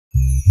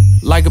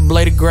like a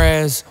blade of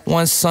grass,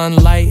 one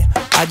sunlight,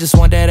 I just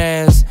want that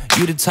ass.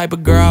 You the type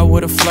of girl I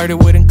would've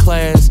flirted with in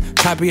class.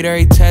 Copied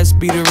every test,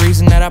 be the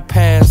reason that I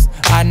passed.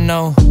 I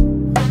know,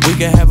 we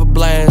could have a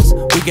blast,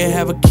 we could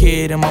have a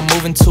kid. Am I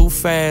moving too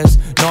fast?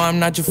 No, I'm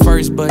not your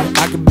first, but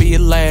I could be your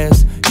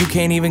last. You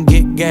can't even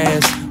get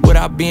gas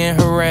without being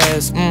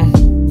harassed.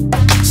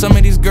 Some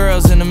of these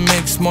girls in the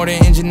mix, more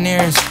than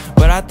engineers,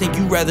 but I think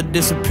you'd rather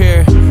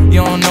disappear.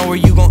 You don't know where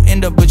you gon'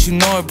 end up, but you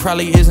know it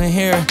probably isn't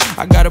here.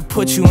 I gotta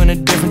put you in a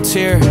different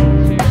tier.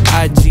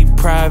 IG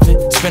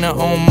private, spend her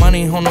own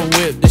money on the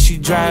whip that she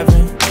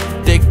driving.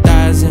 Thick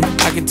thighs in,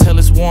 I can tell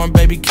it's warm,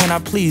 baby, can I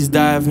please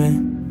dive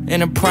in?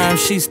 In her prime,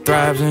 she's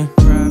thriving.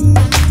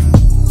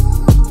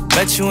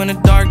 Met you in the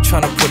dark,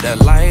 tryna put that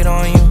light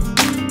on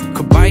you.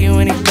 Could buy you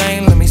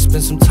anything, let me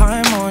spend some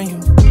time on you.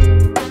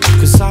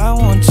 Cause I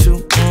want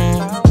you,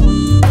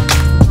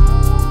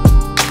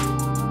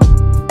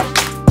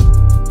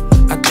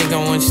 I think I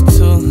want you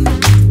too.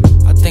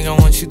 I think I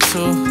want you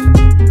too.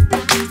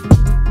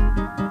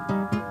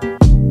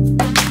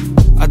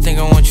 I think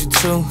I want you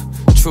too.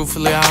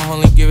 Truthfully, I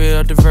only give it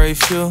up to very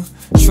few.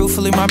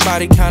 Truthfully, my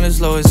body count is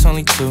low, it's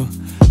only 2.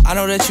 I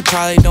know that you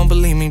probably don't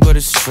believe me, but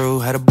it's true.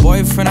 Had a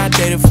boyfriend I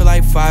dated for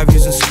like 5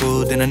 years in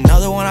school. Then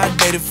another one I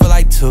dated for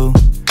like 2,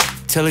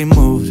 till he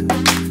moved.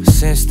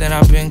 Since then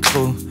I've been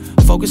cool,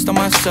 focused on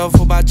myself,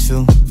 what about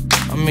you?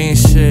 I mean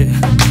shit,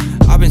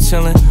 I've been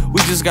chillin'.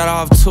 We just got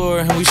off tour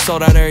and we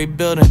sold out every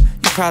building.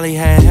 You probably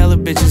had hella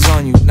bitches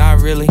on you, not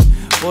really.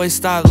 Boy,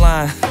 stop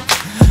lying,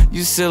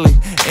 you silly.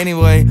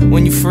 Anyway,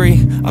 when you free,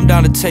 I'm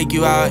down to take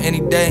you out any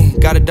day.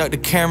 Gotta duck the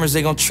cameras,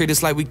 they gon' treat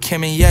us like we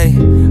Kim and Ye.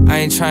 I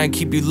ain't trying to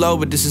keep you low,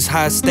 but this is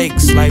high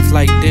stakes. Life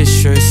like this,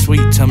 sure is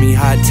sweet, tell me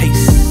how it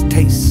tastes.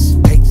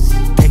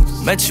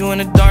 Met you in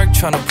the dark,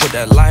 tryna put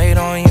that light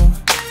on you.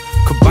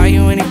 Could buy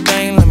you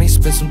anything, let me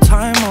spend some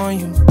time on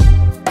you.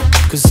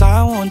 Cause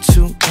I want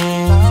you,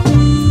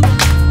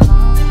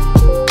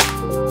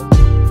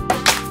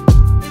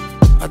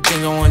 I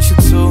think I want you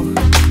too.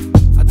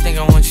 I think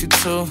I want you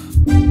too.